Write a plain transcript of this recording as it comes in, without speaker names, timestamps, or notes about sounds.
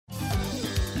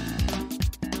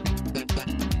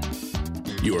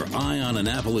Your Eye on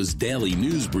Annapolis daily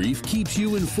news brief keeps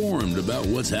you informed about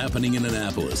what's happening in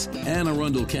Annapolis, Anne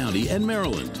Arundel County, and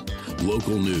Maryland.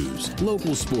 Local news,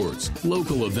 local sports,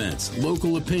 local events,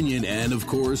 local opinion, and, of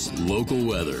course, local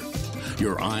weather.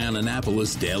 Your Eye on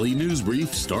Annapolis daily news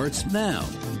brief starts now.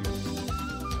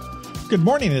 Good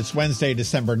morning. It's Wednesday,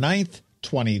 December 9th,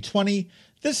 2020.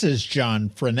 This is John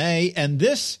Frenaye, and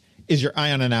this is your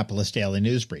Eye on Annapolis daily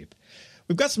news brief.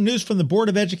 We've got some news from the Board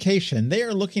of Education. They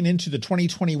are looking into the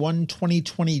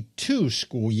 2021-2022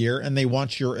 school year, and they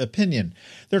want your opinion.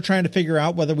 They're trying to figure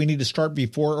out whether we need to start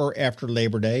before or after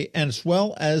Labor Day, and as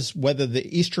well as whether the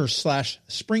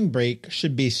Easter/spring break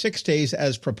should be 6 days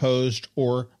as proposed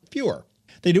or fewer.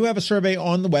 They do have a survey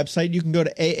on the website. You can go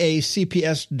to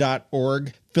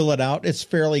aacps.org, fill it out. It's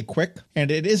fairly quick,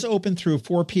 and it is open through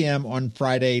 4 p.m. on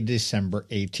Friday, December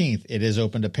 18th. It is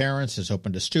open to parents, it's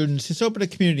open to students, it's open to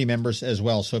community members as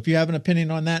well. So if you have an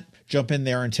opinion on that, jump in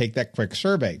there and take that quick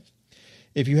survey.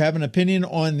 If you have an opinion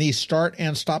on the start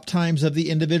and stop times of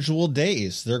the individual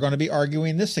days, they're going to be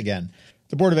arguing this again.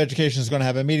 The Board of Education is going to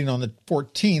have a meeting on the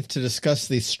 14th to discuss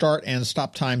the start and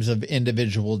stop times of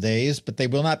individual days, but they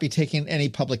will not be taking any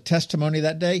public testimony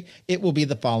that day. It will be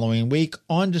the following week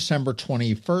on December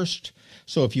 21st.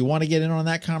 So if you want to get in on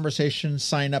that conversation,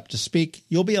 sign up to speak.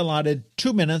 You'll be allotted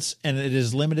 2 minutes, and it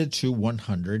is limited to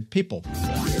 100 people.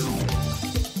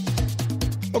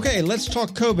 Okay, let's talk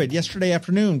COVID. Yesterday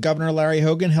afternoon, Governor Larry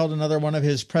Hogan held another one of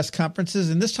his press conferences,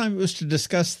 and this time it was to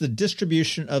discuss the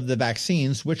distribution of the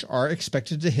vaccines, which are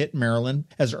expected to hit Maryland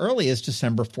as early as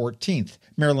December 14th.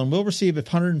 Maryland will receive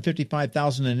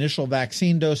 155,000 initial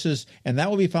vaccine doses, and that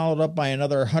will be followed up by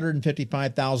another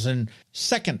 155,000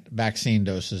 second vaccine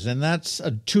doses, and that's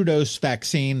a 2-dose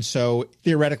vaccine, so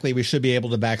theoretically we should be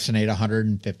able to vaccinate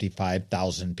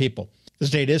 155,000 people. The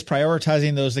state is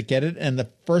prioritizing those that get it, and the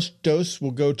first dose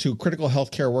will go to critical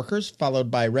healthcare workers,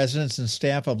 followed by residents and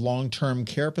staff of long-term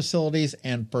care facilities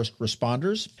and first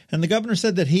responders. And the governor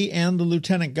said that he and the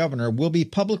lieutenant governor will be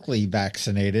publicly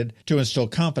vaccinated to instill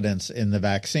confidence in the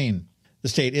vaccine. The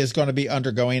state is going to be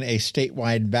undergoing a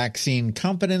statewide vaccine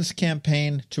confidence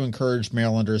campaign to encourage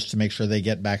Marylanders to make sure they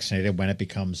get vaccinated when it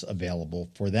becomes available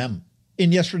for them.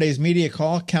 In yesterday's media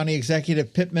call, County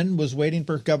Executive Pittman was waiting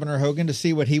for Governor Hogan to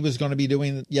see what he was going to be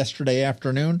doing yesterday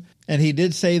afternoon, and he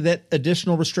did say that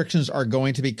additional restrictions are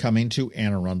going to be coming to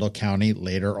Anne Arundel County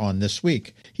later on this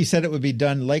week. He said it would be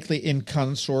done likely in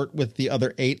consort with the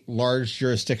other 8 large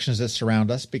jurisdictions that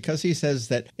surround us, because he says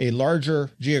that a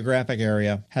larger geographic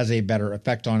area has a better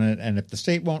effect on it, and if the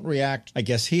state won't react, I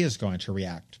guess he is going to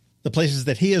react. The places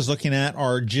that he is looking at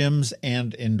are gyms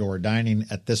and indoor dining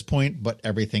at this point, but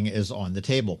everything is on the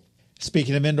table.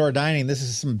 Speaking of indoor dining, this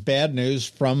is some bad news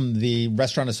from the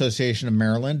Restaurant Association of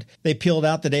Maryland. They peeled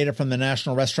out the data from the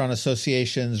National Restaurant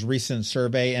Association's recent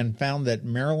survey and found that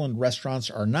Maryland restaurants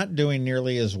are not doing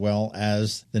nearly as well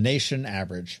as the nation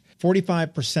average.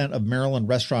 45% of Maryland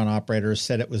restaurant operators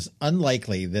said it was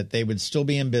unlikely that they would still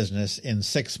be in business in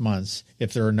 6 months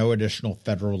if there are no additional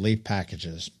federal relief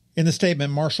packages. In the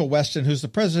statement, Marshall Weston, who's the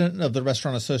president of the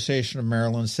Restaurant Association of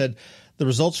Maryland, said the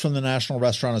results from the National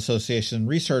Restaurant Association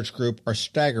research group are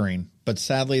staggering, but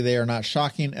sadly they are not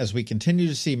shocking as we continue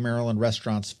to see Maryland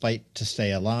restaurants fight to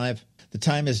stay alive. The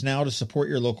time is now to support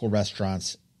your local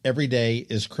restaurants. Every day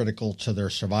is critical to their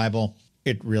survival.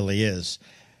 It really is.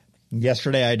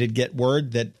 Yesterday, I did get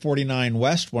word that 49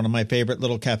 West, one of my favorite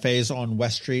little cafes on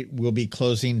West Street, will be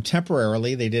closing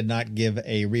temporarily. They did not give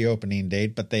a reopening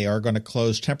date, but they are going to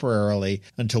close temporarily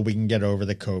until we can get over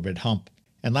the COVID hump.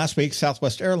 And last week,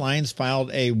 Southwest Airlines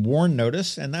filed a WARN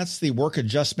notice, and that's the work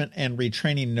adjustment and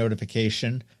retraining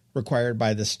notification required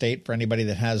by the state for anybody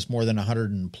that has more than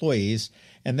 100 employees.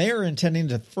 And they are intending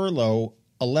to furlough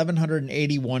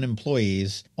 1,181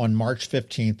 employees on March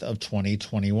 15th of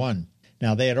 2021.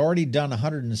 Now, they had already done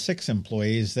 106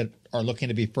 employees that are looking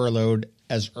to be furloughed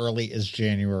as early as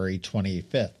January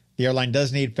 25th. The airline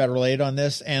does need federal aid on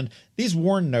this, and these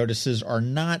WARN notices are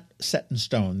not set in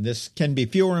stone. This can be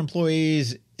fewer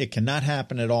employees. It cannot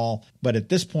happen at all. But at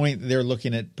this point, they're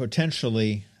looking at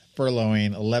potentially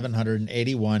furloughing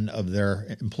 1,181 of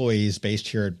their employees based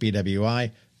here at BWI.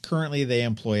 Currently, they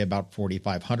employ about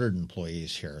 4,500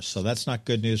 employees here. So that's not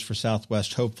good news for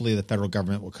Southwest. Hopefully, the federal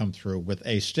government will come through with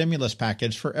a stimulus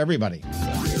package for everybody.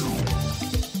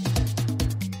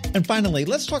 And finally,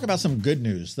 let's talk about some good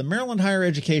news. The Maryland Higher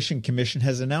Education Commission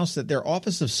has announced that their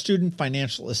Office of Student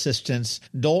Financial Assistance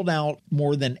doled out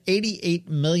more than $88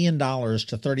 million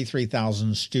to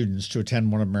 33,000 students to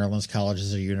attend one of Maryland's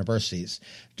colleges or universities.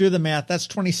 Do the math, that's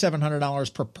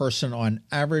 $2,700 per person on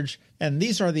average. And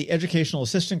these are the educational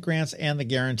assistant grants and the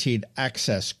guaranteed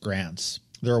access grants.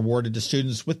 They're awarded to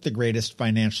students with the greatest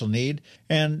financial need.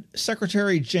 And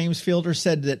Secretary James Fielder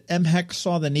said that MHEC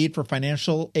saw the need for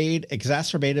financial aid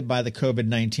exacerbated by the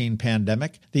COVID-19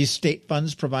 pandemic. These state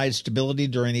funds provide stability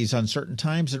during these uncertain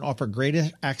times and offer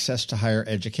greater access to higher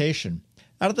education.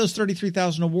 Out of those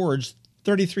 33,000 awards,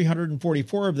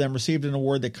 3,344 of them received an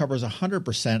award that covers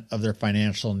 100% of their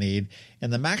financial need,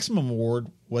 and the maximum award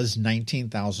was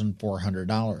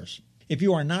 $19,400. If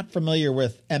you are not familiar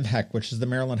with MHEC, which is the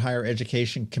Maryland Higher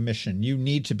Education Commission, you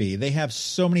need to be. They have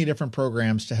so many different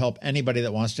programs to help anybody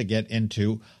that wants to get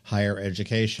into higher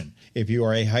education. If you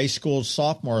are a high school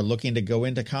sophomore looking to go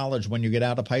into college when you get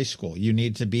out of high school, you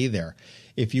need to be there.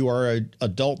 If you are an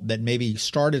adult that maybe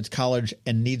started college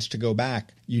and needs to go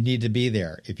back, you need to be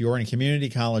there. If you're in a community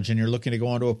college and you're looking to go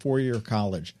on to a four-year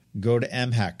college, go to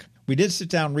MHEC. We did sit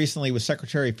down recently with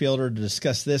Secretary Fielder to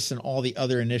discuss this and all the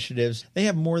other initiatives. They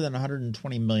have more than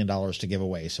 $120 million to give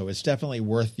away, so it's definitely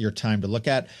worth your time to look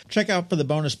at. Check out for the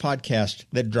bonus podcast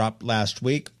that dropped last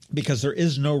week, because there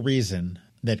is no reason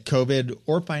that COVID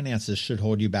or finances should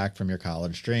hold you back from your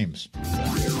college dreams.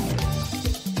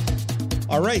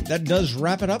 All right, that does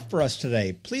wrap it up for us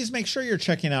today. Please make sure you're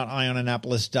checking out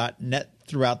eyeonannapolis.net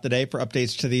throughout the day for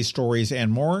updates to these stories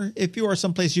and more. If you are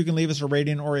someplace you can leave us a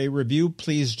rating or a review,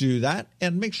 please do that.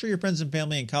 And make sure your friends and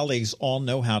family and colleagues all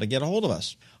know how to get a hold of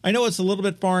us. I know it's a little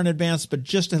bit far in advance, but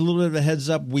just a little bit of a heads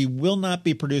up, we will not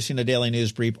be producing a daily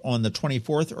news brief on the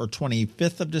 24th or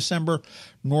 25th of December,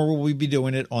 nor will we be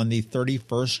doing it on the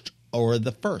 31st or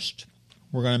the 1st.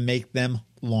 We're going to make them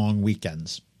long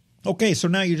weekends. Okay, so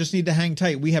now you just need to hang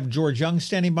tight. We have George Young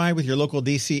standing by with your local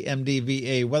DC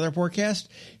MDVA weather forecast.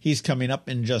 He's coming up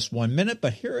in just 1 minute,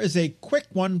 but here is a quick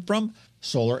one from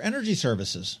Solar Energy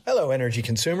Services. Hello, energy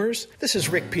consumers. This is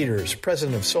Rick Peters,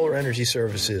 president of Solar Energy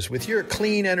Services, with your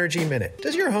Clean Energy Minute.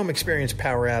 Does your home experience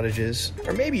power outages?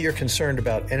 Or maybe you're concerned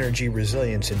about energy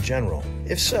resilience in general?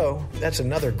 If so, that's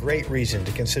another great reason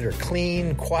to consider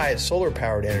clean, quiet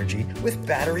solar-powered energy with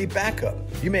battery backup.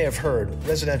 You may have heard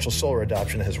residential solar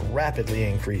adoption has rapidly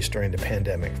increased during the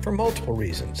pandemic for multiple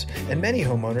reasons, and many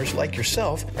homeowners like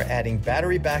yourself are adding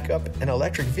battery backup and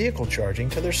electric vehicle charging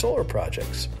to their solar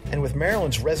projects. And with Maryland's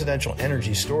residential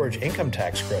energy storage income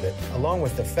tax credit, along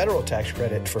with the federal tax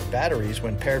credit for batteries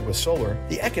when paired with solar,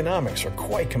 the economics are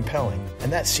quite compelling,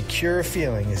 and that secure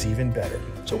feeling is even better.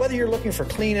 So whether you're looking for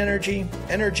clean energy,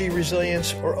 energy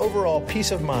resilience, or overall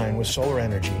peace of mind with solar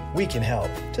energy, we can help.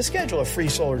 To schedule a free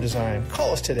solar design,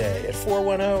 call us today at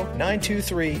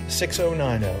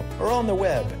 410-923-6090 or on the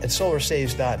web at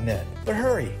solarsaves.net. But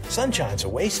hurry, sunshine's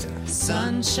a-wasting.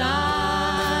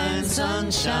 Sunshine,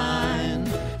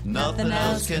 sunshine, nothing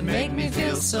else can make me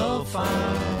feel so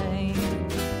fine.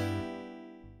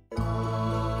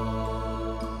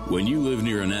 When you live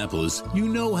near Annapolis, you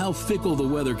know how fickle the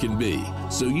weather can be.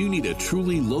 So you need a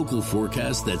truly local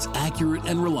forecast that's accurate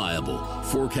and reliable.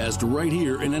 Forecast right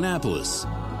here in Annapolis.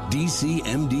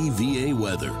 DCMDVA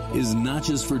weather is not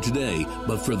just for today,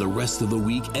 but for the rest of the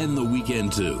week and the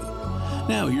weekend too.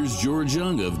 Now here's George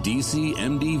Young of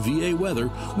DCMDVA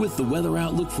weather with the weather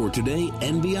outlook for today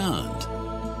and beyond.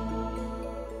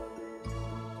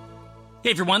 Hey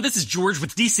everyone, this is George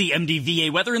with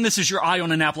DCMDVA Weather, and this is your Eye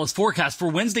on Annapolis forecast for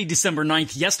Wednesday, December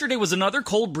 9th. Yesterday was another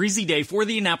cold, breezy day for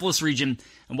the Annapolis region,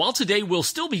 and while today will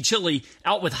still be chilly,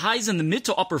 out with highs in the mid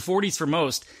to upper 40s for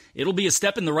most, it'll be a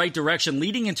step in the right direction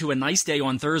leading into a nice day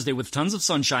on Thursday with tons of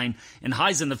sunshine and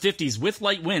highs in the 50s with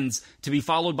light winds, to be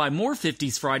followed by more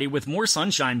 50s Friday with more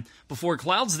sunshine, before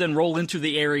clouds then roll into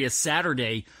the area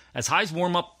Saturday as highs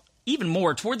warm up even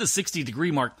more toward the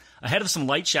 60-degree mark, ahead of some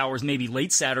light showers maybe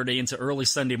late Saturday into early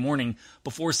Sunday morning,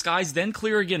 before skies then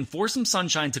clear again for some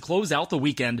sunshine to close out the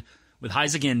weekend, with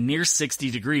highs again near 60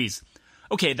 degrees.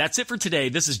 Okay, that's it for today.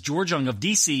 This is George Young of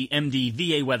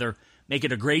DCMDVA Weather. Make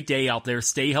it a great day out there.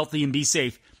 Stay healthy and be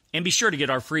safe. And be sure to get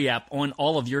our free app on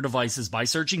all of your devices by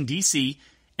searching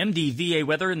DCMDVA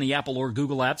Weather in the Apple or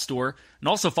Google App Store. And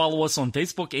also follow us on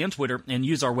Facebook and Twitter and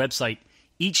use our website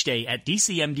each day at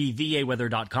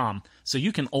DCMDVAweather.com, so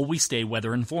you can always stay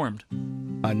weather informed.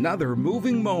 Another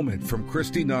moving moment from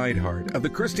Kristi Neidhardt of the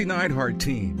Kristi Neidhardt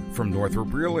Team from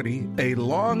Northrop Realty, a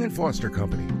Long and Foster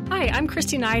company. Hi, I'm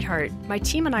Kristi Neidhardt. My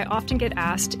team and I often get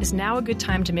asked, is now a good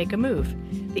time to make a move?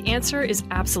 The answer is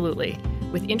absolutely.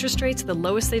 With interest rates the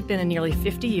lowest they've been in nearly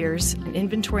 50 years and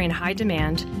inventory in high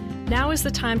demand, now is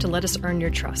the time to let us earn your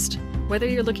trust. Whether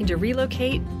you're looking to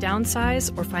relocate,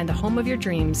 downsize, or find the home of your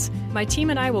dreams, my team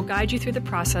and I will guide you through the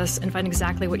process and find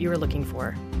exactly what you are looking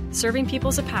for. Serving people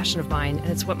is a passion of mine, and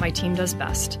it's what my team does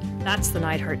best. That's the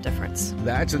Neidhardt difference.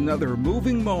 That's another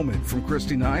moving moment from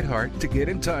Kristi Neidhardt. To get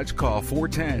in touch, call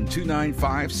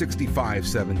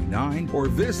 410-295-6579 or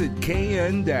visit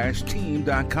kn-team.com.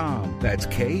 That's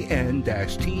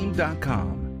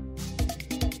kn-team.com.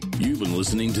 You've been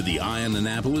listening to the Eye on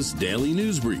Annapolis Daily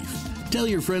News Brief. Tell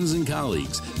your friends and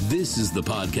colleagues, this is the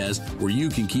podcast where you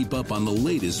can keep up on the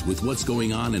latest with what's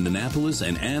going on in Annapolis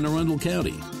and Anne Arundel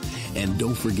County. And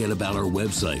don't forget about our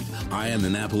website,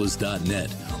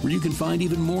 eyeonannapolis.net, where you can find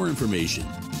even more information.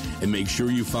 And make sure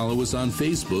you follow us on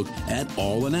Facebook at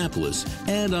All Annapolis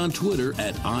and on Twitter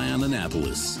at Eye on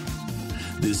Annapolis.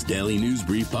 This Daily News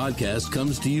Brief podcast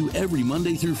comes to you every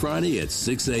Monday through Friday at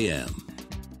 6 a.m.